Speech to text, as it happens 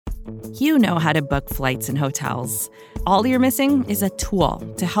You know how to book flights and hotels. All you're missing is a tool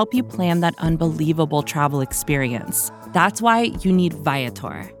to help you plan that unbelievable travel experience. That's why you need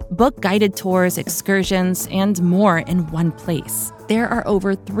Viator. Book guided tours, excursions, and more in one place. There are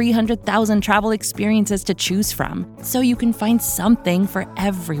over 300,000 travel experiences to choose from, so you can find something for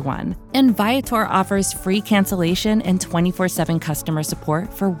everyone. And Viator offers free cancellation and 24/7 customer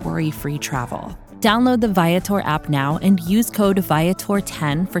support for worry-free travel. Download the Viator app now and use code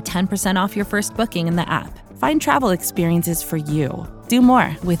Viator10 for 10% off your first booking in the app. Find travel experiences for you. Do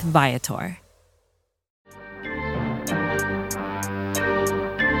more with Viator.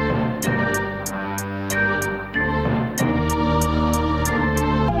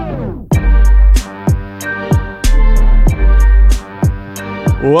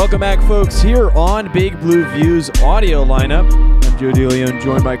 Welcome back, folks, here on Big Blue View's audio lineup. I'm Joe DeLeon,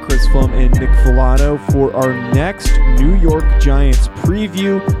 joined by Chris Pflum and Nick Filano for our next New York Giants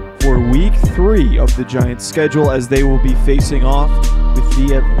preview for Week 3 of the Giants' schedule, as they will be facing off with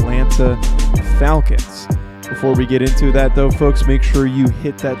the Atlanta Falcons. Before we get into that, though, folks, make sure you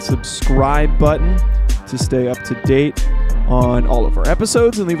hit that subscribe button to stay up to date on all of our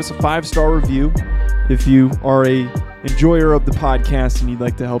episodes, and leave us a 5-star review if you are a enjoyer of the podcast and you'd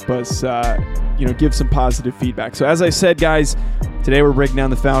like to help us give some positive feedback. So as I said, guys, today we're breaking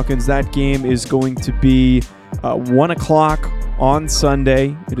down the Falcons. That game is going to be 1 o'clock on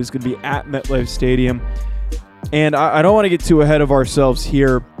Sunday. It is going to be at MetLife Stadium. And I don't want to get too ahead of ourselves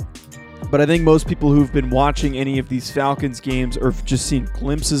here, but I think most people who've been watching any of these Falcons games, or just seen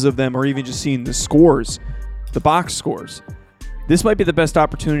glimpses of them, or even just seen the scores, the box scores, this might be the best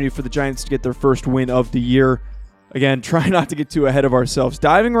opportunity for the Giants to get their first win of the year. Again, try not to get too ahead of ourselves.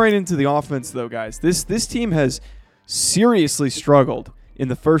 Diving right into the offense, though, guys, this team has seriously struggled in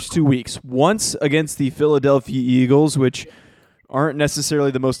the first 2 weeks. Once against the Philadelphia Eagles, which aren't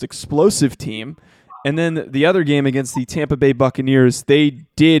necessarily the most explosive team, and then the other game against the Tampa Bay Buccaneers, they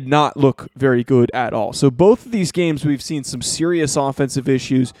did not look very good at all. So both of these games, we've seen some serious offensive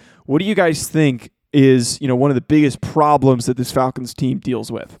issues. What do you guys think is, one of the biggest problems that this Falcons team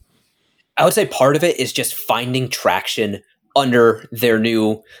deals with? I would say part of it is just finding traction under their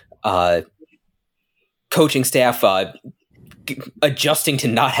new coaching staff, adjusting to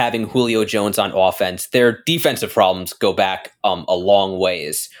not having Julio Jones on offense. Their defensive problems go back a long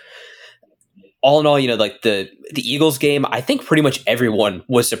ways. All in all, like the Eagles game, I think pretty much everyone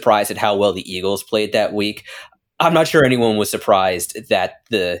was surprised at how well the Eagles played that week. I'm not sure anyone was surprised that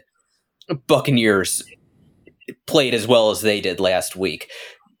the Buccaneers played as well as they did last week.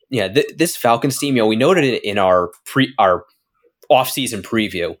 Yeah, this Falcons team, we noted it in our off-season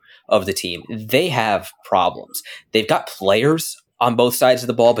preview of the team. They have problems. They've got players on both sides of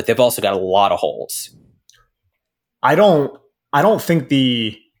the ball, but they've also got a lot of holes. I don't think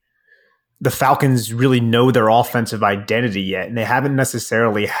the Falcons really know their offensive identity yet, and they haven't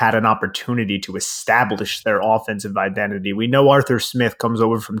necessarily had an opportunity to establish their offensive identity. We know Arthur Smith comes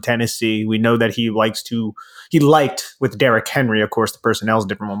over from Tennessee. We know that he liked with Derrick Henry. Of course, the personnel is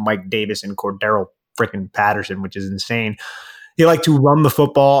different with Mike Davis and Cordero freaking Patterson, which is insane. He liked to run the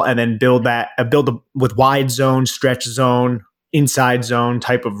football and then build with wide zone, stretch zone, inside zone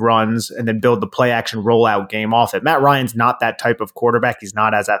type of runs, and then build the play action rollout game off it. Matt Ryan's not that type of quarterback. He's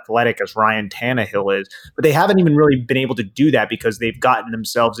not as athletic as Ryan Tannehill is, but they haven't even really been able to do that because they've gotten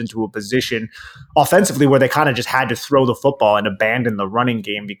themselves into a position offensively where they kind of just had to throw the football and abandon the running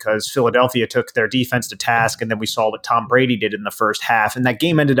game because Philadelphia took their defense to task, and then we saw what Tom Brady did in the first half, and that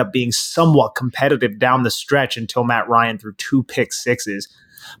game ended up being somewhat competitive down the stretch until Matt Ryan threw 2 pick sixes.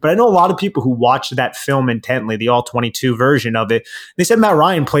 But I know a lot of people who watched that film intently, the all-22 version of it, they said Matt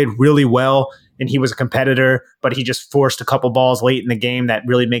Ryan played really well and he was a competitor, but he just forced a couple balls late in the game that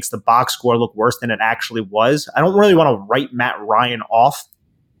really makes the box score look worse than it actually was. I don't really want to write Matt Ryan off.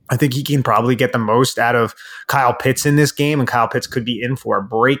 I think he can probably get the most out of Kyle Pitts in this game, and Kyle Pitts could be in for a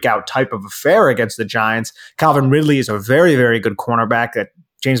breakout type of affair against the Giants. Calvin Ridley is a very, very good cornerback that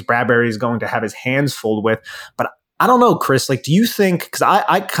James Bradbury is going to have his hands full with, but I don't know, Chris, do you think, because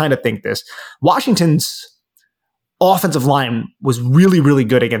I kind of think this, Washington's offensive line was really, really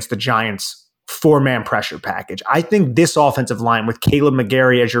good against the Giants' 4-man pressure package. I think this offensive line with Caleb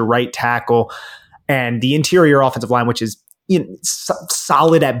McGarry as your right tackle and the interior offensive line, which is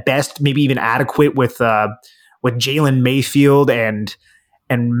solid at best, maybe even adequate with Jalen Mayfield and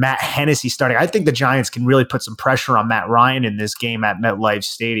Matt Hennessy starting. I think the Giants can really put some pressure on Matt Ryan in this game at MetLife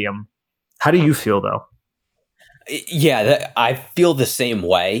Stadium. How do you feel, though? Yeah, I feel the same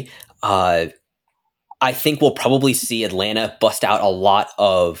way. I think we'll probably see Atlanta bust out a lot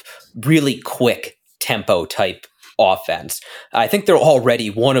of really quick tempo type offense. I think they're already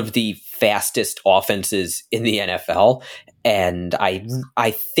one of the fastest offenses in the NFL. And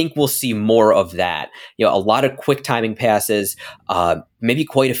I think we'll see more of that. A lot of quick timing passes, maybe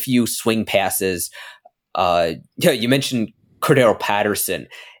quite a few swing passes. You mentioned Cordero Patterson.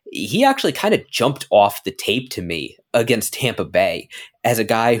 He actually kind of jumped off the tape to me against Tampa Bay as a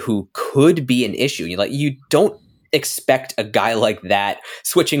guy who could be an issue. You don't expect a guy like that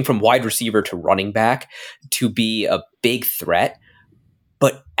switching from wide receiver to running back to be a big threat.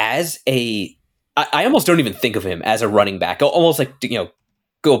 But I almost don't even think of him as a running back. Almost like,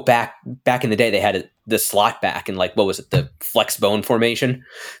 go back in the day, they had the slot back in the flex bone formation,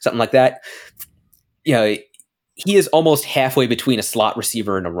 something like that. He is almost halfway between a slot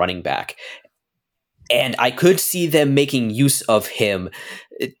receiver and a running back. And I could see them making use of him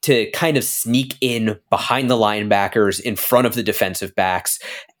to kind of sneak in behind the linebackers in front of the defensive backs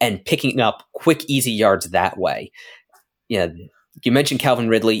and picking up quick, easy yards that way. You mentioned Calvin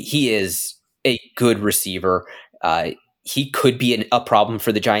Ridley. He is a good receiver. He could be a problem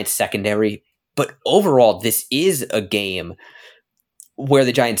for the Giants secondary. But overall, this is a game where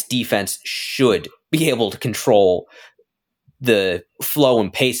the Giants defense should be able to control the flow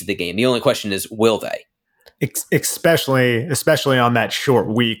and pace of the game. The only question is, will they? Especially on that short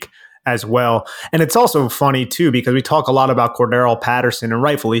week as well. And it's also funny too, because we talk a lot about Cordero Patterson, and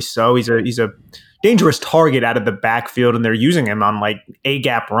rightfully so. He's a dangerous target out of the backfield, and they're using him on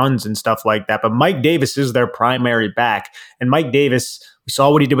A-gap runs and stuff like that. But Mike Davis is their primary back. And Mike Davis, we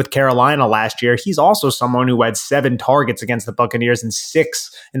saw what he did with Carolina last year. He's also someone who had 7 targets against the Buccaneers and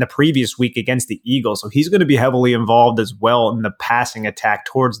 6 in the previous week against the Eagles. So he's going to be heavily involved as well in the passing attack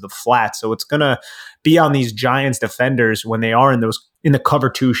towards the flat. So it's going to be on these Giants defenders when they are in the cover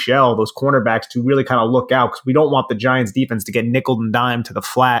 2 shell, those cornerbacks, to really kind of look out, because we don't want the Giants defense to get nickeled and dimed to the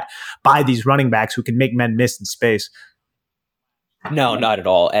flat by these running backs who can make men miss in space. No, not at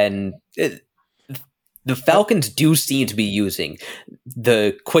all. And the Falcons do seem to be using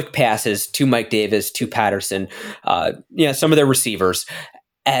the quick passes to Mike Davis, to Patterson, some of their receivers,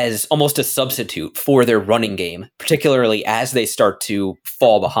 as almost a substitute for their running game, particularly as they start to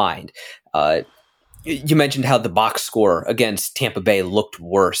fall behind. You mentioned how the box score against Tampa Bay looked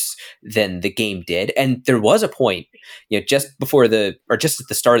worse than the game did. And there was a point, just at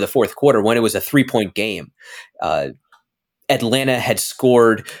the start of the fourth quarter, when it was a 3-point game. Atlanta had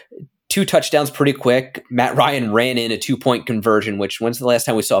scored 2 touchdowns pretty quick. Matt Ryan ran in a 2-point conversion, which, when's the last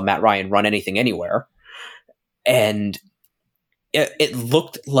time we saw Matt Ryan run anything anywhere? And it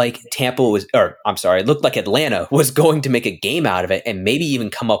looked like it looked like Atlanta was going to make a game out of it and maybe even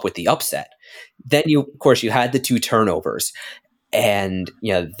come up with the upset. Then you had the 2 turnovers, and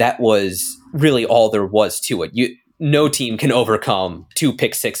that was really all there was to it. No team can overcome 2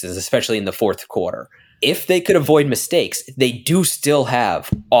 pick sixes, especially in the fourth quarter. If they could avoid mistakes, they do still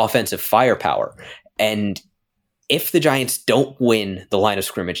have offensive firepower. And if the Giants don't win the line of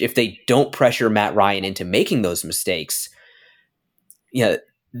scrimmage, if they don't pressure Matt Ryan into making those mistakes, they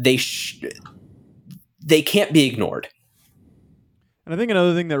can't be ignored. And I think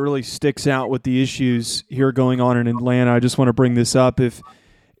another thing that really sticks out with the issues here going on in Atlanta, I just want to bring this up. If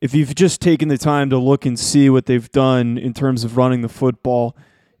you've just taken the time to look and see what they've done in terms of running the football,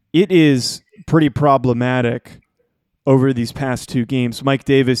 it is pretty problematic over these past 2 games. Mike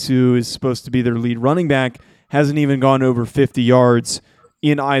Davis, who is supposed to be their lead running back, hasn't even gone over 50 yards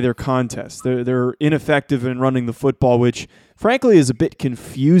in either contest. They're ineffective in running the football, which frankly is a bit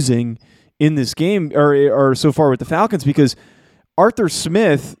confusing in this game or so far with the Falcons, because Arthur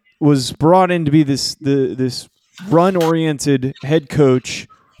Smith was brought in to be this run-oriented head coach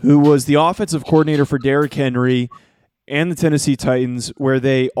who was the offensive coordinator for Derrick Henry and the Tennessee Titans,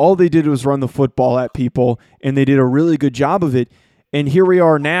 where all they did was run the football at people, and they did a really good job of it. And here we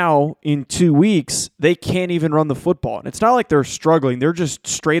are now in 2 weeks, they can't even run the football. And it's not like they're struggling. They're just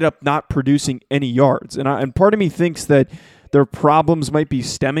straight up not producing any yards. And part of me thinks that their problems might be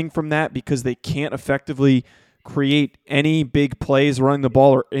stemming from that, because they can't effectively create any big plays running the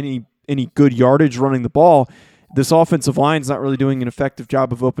ball or any good yardage running the ball. This offensive line is not really doing an effective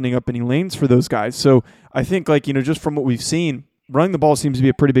job of opening up any lanes for those guys. So I think, just from what we've seen, running the ball seems to be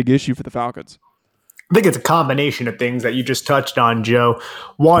a pretty big issue for the Falcons. I think it's a combination of things that you just touched on, Joe.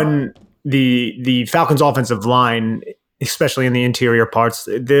 One, the Falcons' offensive line especially in the interior parts.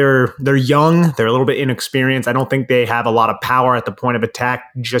 They're young. They're a little bit inexperienced. I don't think they have a lot of power at the point of attack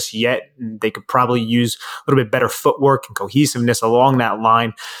just yet. They could probably use a little bit better footwork and cohesiveness along that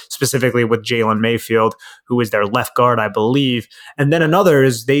line, specifically with Jalen Mayfield, who is their left guard, I believe. And then another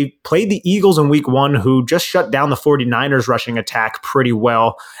is they played the Eagles in week 1, who just shut down the 49ers rushing attack pretty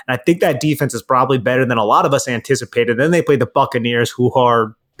well. And I think that defense is probably better than a lot of us anticipated. Then they played the Buccaneers, who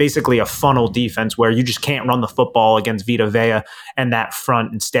are basically a funnel defense where you just can't run the football against Vita Vea and that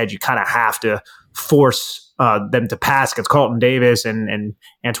front. Instead, you kind of have to force them to pass against Carlton Davis and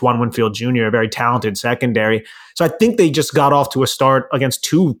Antoine Winfield Jr., a very talented secondary. So I think they just got off to a start against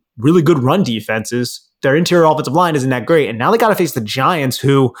 2 really good run defenses. Their interior offensive line isn't that great. And now they got to face the Giants,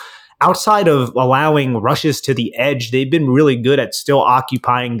 who, outside of allowing rushes to the edge, they've been really good at still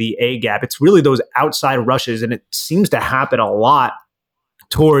occupying the A gap. It's really those outside rushes, and it seems to happen a lot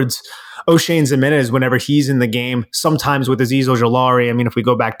towards O'Shane Ximines whenever he's in the game, sometimes with Azeez Ojulari. I mean, if we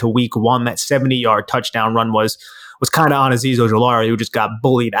go back to week 1, that 70-yard touchdown run was kind of on Azeez Ojulari, who just got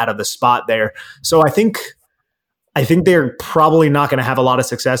bullied out of the spot there. So I think they're probably not going to have a lot of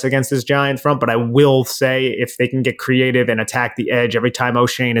success against this Giant front, but I will say if they can get creative and attack the edge every time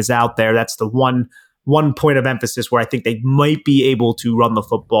O'Shane is out there, that's the one point of emphasis where I think they might be able to run the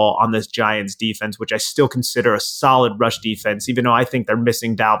football on this Giants defense, which I still consider a solid rush defense, even though I think they're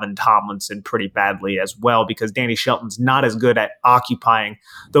missing Dalvin Tomlinson pretty badly as well, because Danny Shelton's not as good at occupying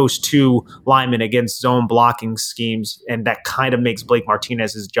those 2 linemen against zone blocking schemes, and that kind of makes Blake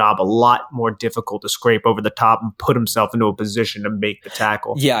Martinez's job a lot more difficult to scrape over the top and put himself into a position to make the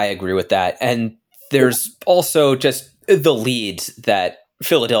tackle. Yeah, I agree with that. And there's also just the leads that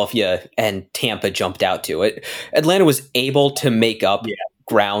Philadelphia and Tampa jumped out to it. Atlanta was able to make up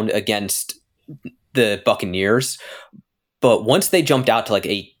ground against the Buccaneers, but once they jumped out to like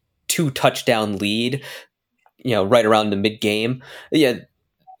a 2 touchdown lead, right around the mid game,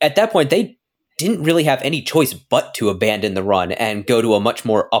 at that point they didn't really have any choice but to abandon the run and go to a much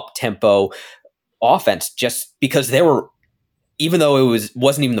more up tempo offense, just because they were, even though it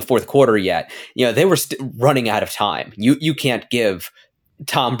wasn't even the fourth quarter yet, they were running out of time. You can't give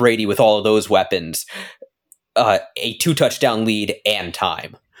Tom Brady, with all of those weapons, a 2 touchdown lead and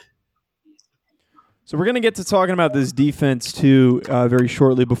time. So we're going to get to talking about this defense too very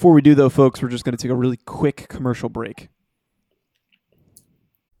shortly. Before we do, though, folks, we're just going to take a really quick commercial break.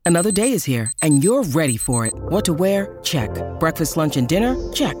 Another day is here, and you're ready for it. What to wear? Check. Breakfast, lunch, and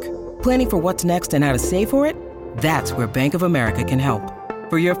dinner? Check. Planning for what's next and how to save for it? That's where Bank of America can help.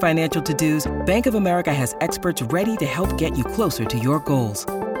 For your financial to-dos, Bank of America has experts ready to help get you closer to your goals.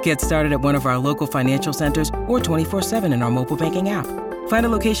 Get started at one of our local financial centers or 24/7 in our mobile banking app. Find a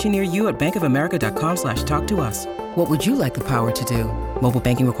location near you at bankofamerica.com/talktous. What would you like the power to do? Mobile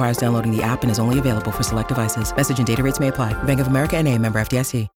banking requires downloading the app and is only available for select devices. Message and data rates may apply. Bank of America N.A., member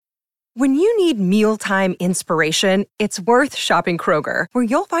FDIC. When you need mealtime inspiration, it's worth shopping Kroger, where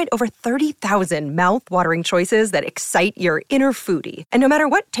you'll find over 30,000 mouth-watering choices that excite your inner foodie. And no matter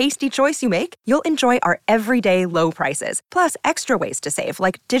what tasty choice you make, you'll enjoy our everyday low prices, plus extra ways to save,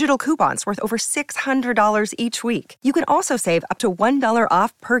 like digital coupons worth over $600 each week. You can also save up to $1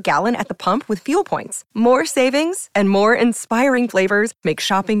 off per gallon at the pump with fuel points. More savings and more inspiring flavors make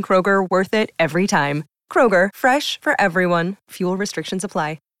shopping Kroger worth it every time. Kroger, fresh for everyone. Fuel restrictions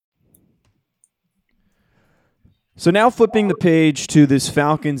apply. So now flipping the page to this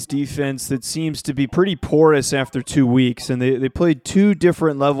Falcons defense that seems to be pretty porous after 2 weeks, and they played 2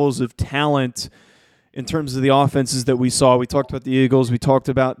 different levels of talent in terms of the offenses that we saw. We talked about the Eagles, we talked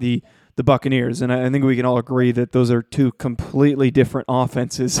about the Buccaneers, and I think we can all agree that those are 2 completely different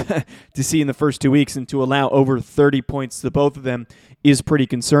offenses to see in the first 2 weeks, and to allow over 30 points to both of them is pretty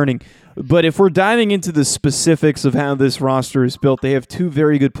concerning. But if we're diving into the specifics of how this roster is built, they have 2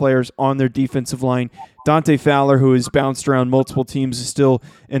 very good players on their defensive line. Dante Fowler, who has bounced around multiple teams, is still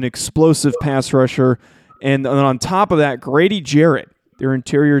an explosive pass rusher. And on top of that, Grady Jarrett, their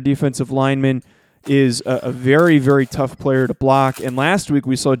interior defensive lineman, is a very, very tough player to block. And last week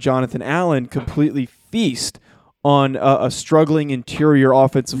we saw Jonathan Allen completely feast on a struggling interior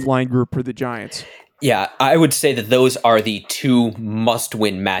offensive line group for the Giants. Yeah, I would say that those are the 2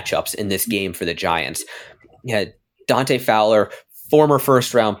 must-win matchups in this game for the Giants. Yeah, Dante Fowler, former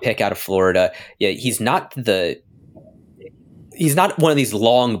first-round pick out of Florida. Yeah, he's not one of these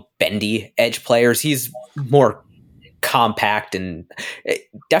long, bendy edge players. He's more compact and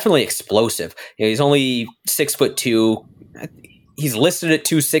definitely explosive. He's only 6'2". He's listed at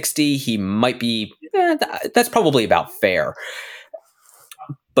 260. He might be. That's probably about fair.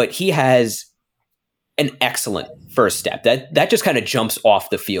 But he has an excellent first step. That just kind of jumps off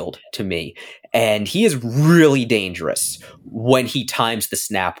the field to me. And he is really dangerous when he times the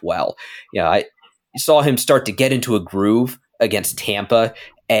snap well. I saw him start to get into a groove against Tampa,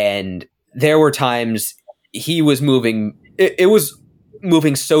 and there were times he was moving. It was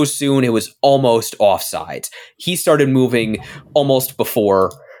moving so soon, it was almost offsides. He started moving almost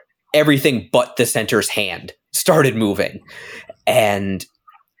before everything but the center's hand started moving. And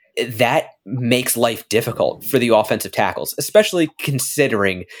that makes life difficult for the offensive tackles, especially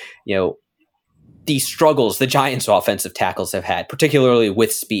considering, the struggles the Giants offensive tackles have had, particularly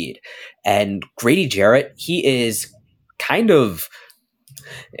with speed. And Grady Jarrett, he is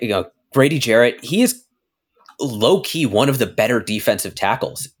low-key one of the better defensive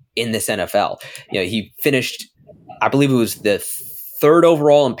tackles in this NFL. He finished, I believe it was the third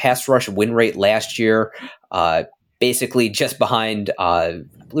overall in pass rush win rate last year, basically just behind, I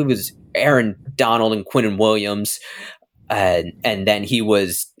believe it was Aaron Donald and Quinnen Williams. And then he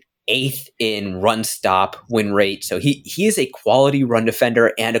was 8th in run stop win rate. So he is a quality run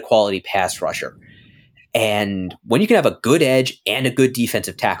defender and a quality pass rusher. And when you can have a good edge and a good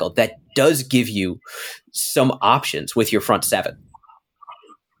defensive tackle, that does give you some options with your front seven.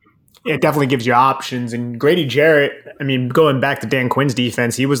 It definitely gives you options. And Grady Jarrett, going back to Dan Quinn's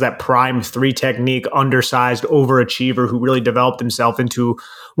defense, he was that prime 3 technique, undersized overachiever who really developed himself into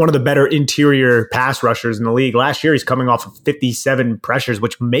one of the better interior pass rushers in the league. Last year, he's coming off of 57 pressures,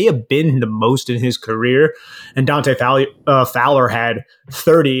 which may have been the most in his career. And Dante Fowler had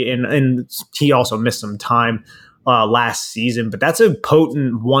 30, and he also missed some time last season. But that's a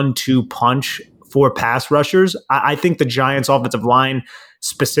potent 1-2 punch for pass rushers. I think the Giants' offensive line,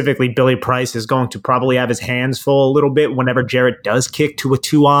 specifically Billy Price, is going to probably have his hands full a little bit whenever Jarrett does kick to a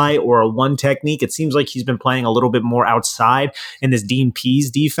 2-eye or a 1 technique. It seems like he's been playing a little bit more outside in this Dean Pease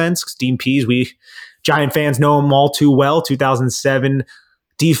defense. Dean Pease, we Giant fans know him all too well. 2007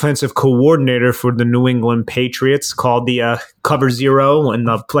 defensive coordinator for the New England Patriots, called the cover zero when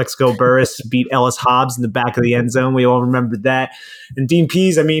the Plexico Burress beat Ellis Hobbs in the back of the end zone. We all remember that. And Dean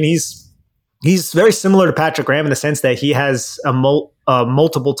Pease, he's very similar to Patrick Graham in the sense that he has a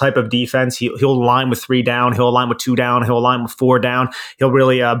multiple type of defense. He'll align with 3 down. He'll align with 2 down. He'll align with 4 down. He'll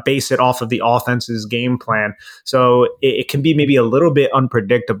really base it off of the offense's game plan. So it can be maybe a little bit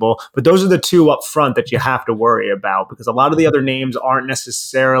unpredictable, but those are the 2 up front that you have to worry about, because a lot of the other names aren't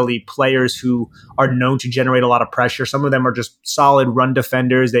necessarily players who are known to generate a lot of pressure. Some of them are just solid run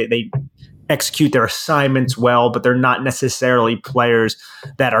defenders. They execute their assignments well, but they're not necessarily players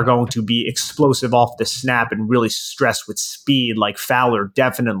that are going to be explosive off the snap and really stressed with speed like Fowler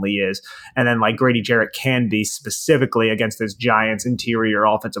definitely is, and then like Grady Jarrett can be, specifically against this Giants interior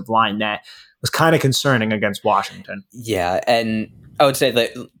offensive line that was kind of concerning against Washington. Yeah, and I would say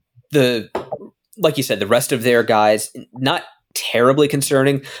that like you said, the rest of their guys, not terribly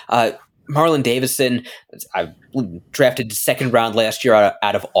concerning. Marlon Davison, I drafted 2nd round last year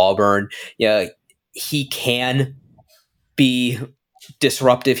out of Auburn. He can be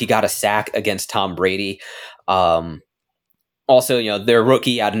disruptive. He got a sack against Tom Brady. Also, their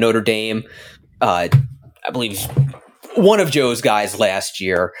rookie out of Notre Dame, I believe one of Joe's guys last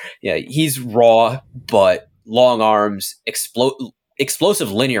year. He's raw, but long arms,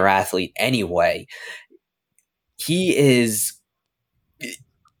 explosive linear athlete anyway. He is...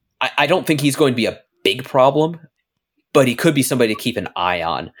 I don't think he's going to be a big problem, but he could be somebody to keep an eye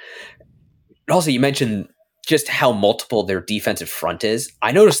on. Also, you mentioned just how multiple their defensive front is.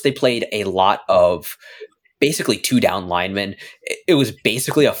 I noticed they played a lot of basically 2 down linemen. It was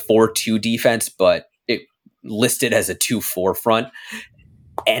basically a 4-2 defense, but it listed as a 2-4 front.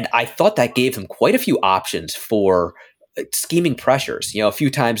 And I thought that gave them quite a few options for scheming pressures. A few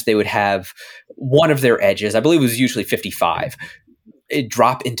times they would have one of their edges, I believe it was usually 55,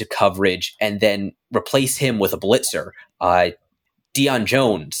 drop into coverage and then replace him with a blitzer. Deion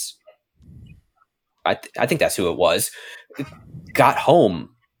Jones, I think that's who it was, got home,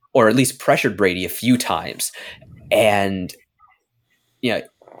 or at least pressured Brady a few times. And,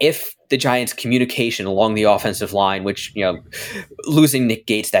 if the Giants' communication along the offensive line, which, losing Nick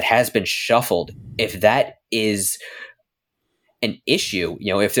Gates, that has been shuffled, if that is an issue,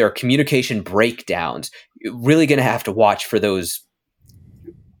 if there are communication breakdowns, you're really going to have to watch for those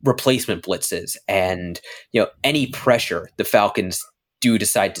replacement blitzes and any pressure the Falcons do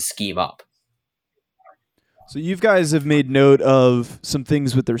decide to scheme up. So you guys have made note of some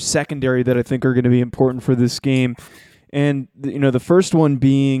things with their secondary that I think are going to be important for this game, and the first one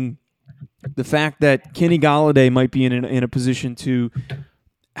being the fact that Kenny Golladay might be in a position to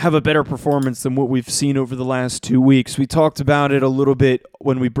have a better performance than what we've seen over the last 2 weeks. We talked about it a little bit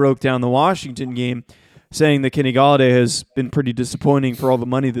when we broke down the Washington game, saying that Kenny Golladay has been pretty disappointing for all the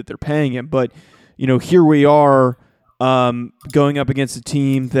money that they're paying him. But, here we are going up against a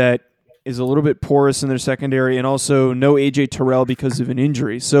team that is a little bit porous in their secondary, and also no A.J. Terrell because of an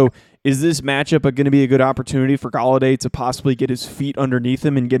injury. So is this matchup going to be a good opportunity for Golladay to possibly get his feet underneath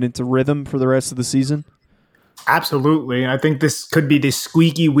him and get into rhythm for the rest of the season? Absolutely. I think this could be the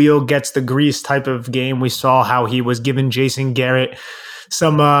squeaky wheel gets the grease type of game. We saw how he was giving Jason Garrett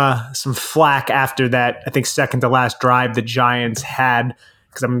some flack after that, I think, second to last drive the Giants had,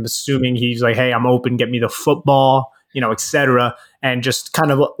 because I'm assuming he's like, hey, I'm open, get me the football, etc., and just kind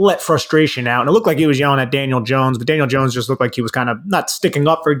of let frustration out. And it looked like he was yelling at Daniel Jones, but Daniel Jones just looked like he was kind of not sticking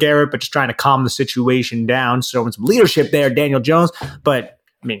up for Garrett, but just trying to calm the situation down. So some leadership there, Daniel Jones. But,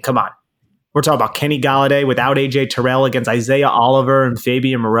 come on. We're talking about Kenny Golladay without A.J. Terrell against Isaiah Oliver and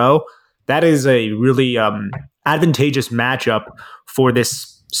Fabian Moreau. That is a really advantageous matchup for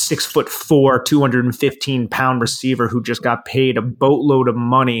this 6'4", 215-pound receiver who just got paid a boatload of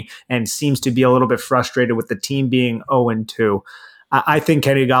money and seems to be a little bit frustrated with the team being 0-2. I think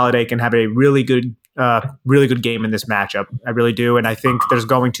Kenny Golladay can have a really good game in this matchup. I really do, and I think there's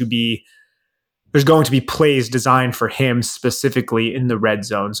going to be plays designed for him specifically in the red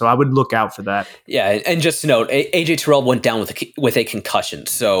zone. So I would look out for that. Yeah, and just to note, A.J. Terrell went down with a concussion.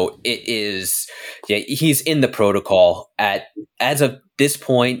 So he's in the protocol. As of this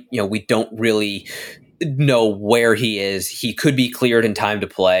point, we don't really know where he is. He could be cleared in time to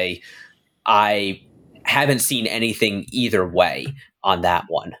play. I haven't seen anything either way on that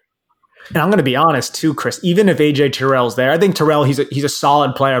one. And I'm going to be honest too, Chris, even if A.J. Terrell's there, I think Terrell, he's a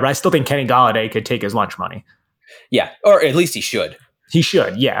solid player, but I still think Kenny Golladay could take his lunch money. Yeah, or at least he should. He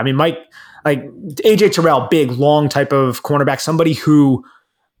should, yeah. A.J. Terrell, big, long type of cornerback, somebody who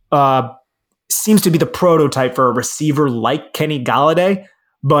seems to be the prototype for a receiver like Kenny Golladay,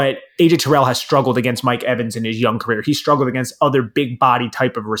 but A.J. Terrell has struggled against Mike Evans in his young career. He struggled against other big body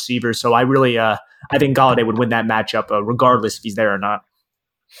type of receivers. So I really, I think Golladay would win that matchup regardless if he's there or not.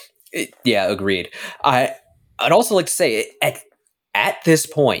 Yeah, agreed. I'd also like to say at this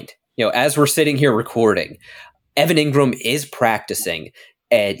point, as we're sitting here recording, Evan Ingram is practicing.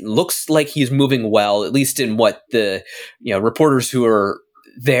 It looks like he's moving well, at least in what the reporters who are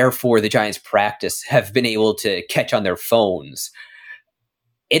there for the Giants practice have been able to catch on their phones.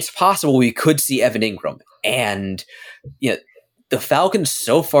 It's possible we could see Evan Ingram. And the Falcons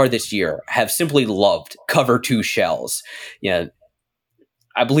so far this year have simply loved cover 2 shells.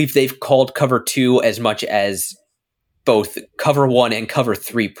 I believe they've called cover 2 as much as both cover 1 and cover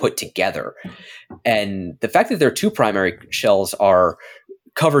 3 put together. And the fact that their 2 primary shells are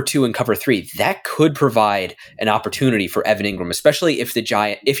cover 2 and cover 3, that could provide an opportunity for Evan Ingram, especially if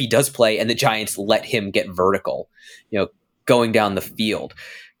he does play and the Giants let him get vertical, going down the field.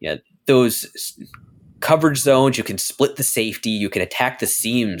 Those coverage zones, you can split the safety, you can attack the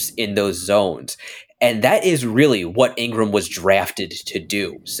seams in those zones. And that is really what Ingram was drafted to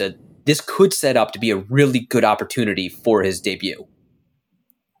do. So this could set up to be a really good opportunity for his debut.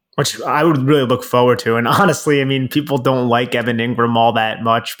 Which I would really look forward to. And honestly, people don't like Evan Ingram all that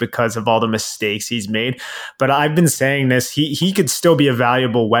much because of all the mistakes he's made. But I've been saying this, he could still be a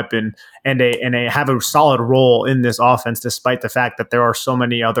valuable weapon and have a solid role in this offense, despite the fact that there are so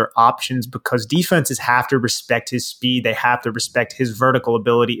many other options, because defenses have to respect his speed. They have to respect his vertical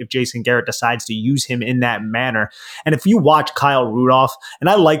ability if Jason Garrett decides to use him in that manner. And if you watch Kyle Rudolph, and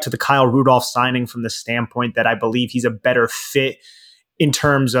I liked the Kyle Rudolph signing from the standpoint that I believe he's a better fit in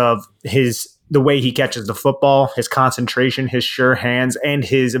terms of the way he catches the football, his concentration, his sure hands, and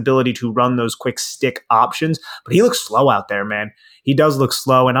his ability to run those quick stick options. But he looks slow out there, man. He does look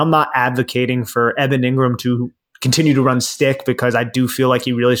slow, and I'm not advocating for Evan Ingram to continue to run stick, because I do feel like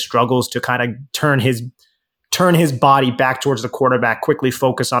he really struggles to kind of turn his body back towards the quarterback, quickly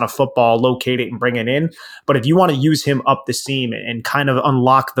focus on a football, locate it, and bring it in. But if you want to use him up the seam and kind of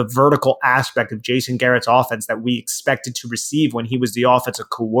unlock the vertical aspect of Jason Garrett's offense that we expected to receive when he was the offensive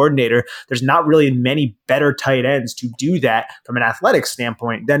coordinator, there's not really many better tight ends to do that from an athletic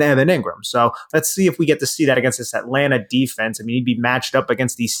standpoint than Evan Ingram. So let's see if we get to see that against this Atlanta defense. He'd be matched up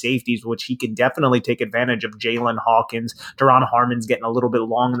against these safeties, which he can definitely take advantage of. Jalen Hawkins, Daron Harmon's getting a little bit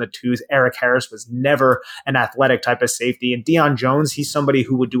long in the tooth. Eric Harris was never an athletic type of safety. And Deion Jones, he's somebody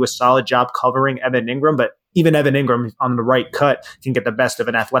who would do a solid job covering Evan Ingram, but even Evan Ingram on the right cut can get the best of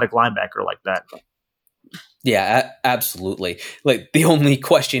an athletic linebacker like that. Yeah, absolutely. Like, the only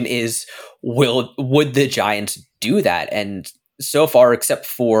question is, would the Giants do that? And so far, except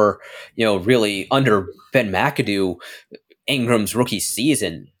for, really under Ben McAdoo, Ingram's rookie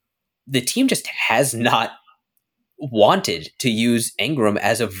season, the team just has not wanted to use Ingram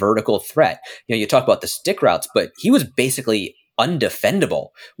as a vertical threat. You talk about the stick routes, but he was basically undefendable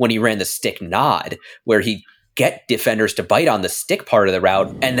when he ran the stick nod, where he get defenders to bite on the stick part of the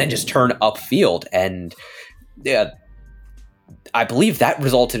route and then just turn upfield. And I believe that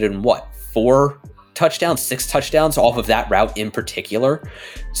resulted in 6 touchdowns off of that route in particular.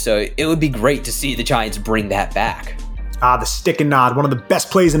 So it would be great to see the Giants bring that back. The stick and nod, one of the best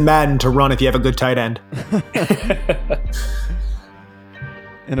plays in Madden to run if you have a good tight end.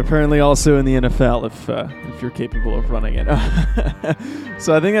 And apparently also in the NFL if you're capable of running it.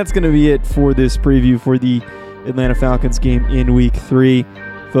 So I think that's going to be it for this preview for the Atlanta Falcons game in Week 3.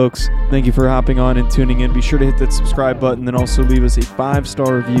 Folks, thank you for hopping on and tuning in. Be sure to hit that subscribe button and also leave us a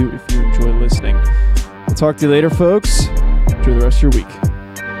 5-star review if you enjoy listening. I'll talk to you later, folks. Enjoy the rest of your week.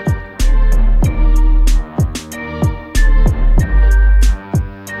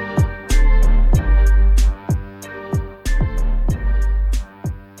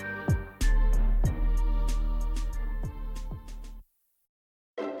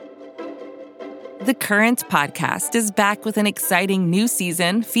 The Current podcast is back with an exciting new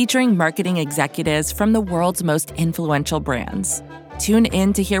season featuring marketing executives from the world's most influential brands. Tune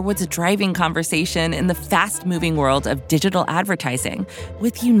in to hear what's driving conversation in the fast-moving world of digital advertising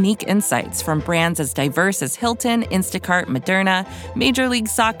with unique insights from brands as diverse as Hilton, Instacart, Moderna, Major League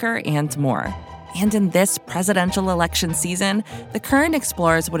Soccer, and more. And in this presidential election season, The Current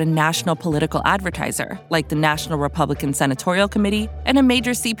explores what a national political advertiser, like the National Republican Senatorial Committee, and a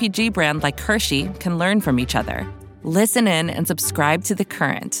major CPG brand like Hershey can learn from each other. Listen in and subscribe to The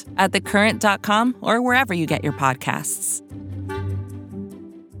Current at thecurrent.com or wherever you get your podcasts.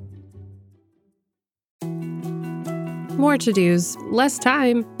 More to-dos, less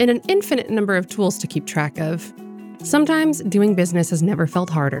time, and an infinite number of tools to keep track of. Sometimes doing business has never felt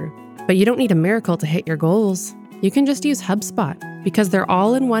harder. But you don't need a miracle to hit your goals. You can just use HubSpot, because their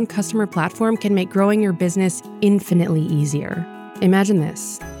all-in-one customer platform can make growing your business infinitely easier. Imagine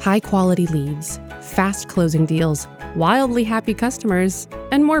this: high-quality leads, fast closing deals, wildly happy customers,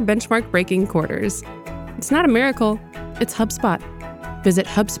 and more benchmark-breaking quarters. It's not a miracle, it's HubSpot. Visit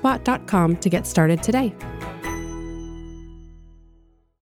HubSpot.com to get started today.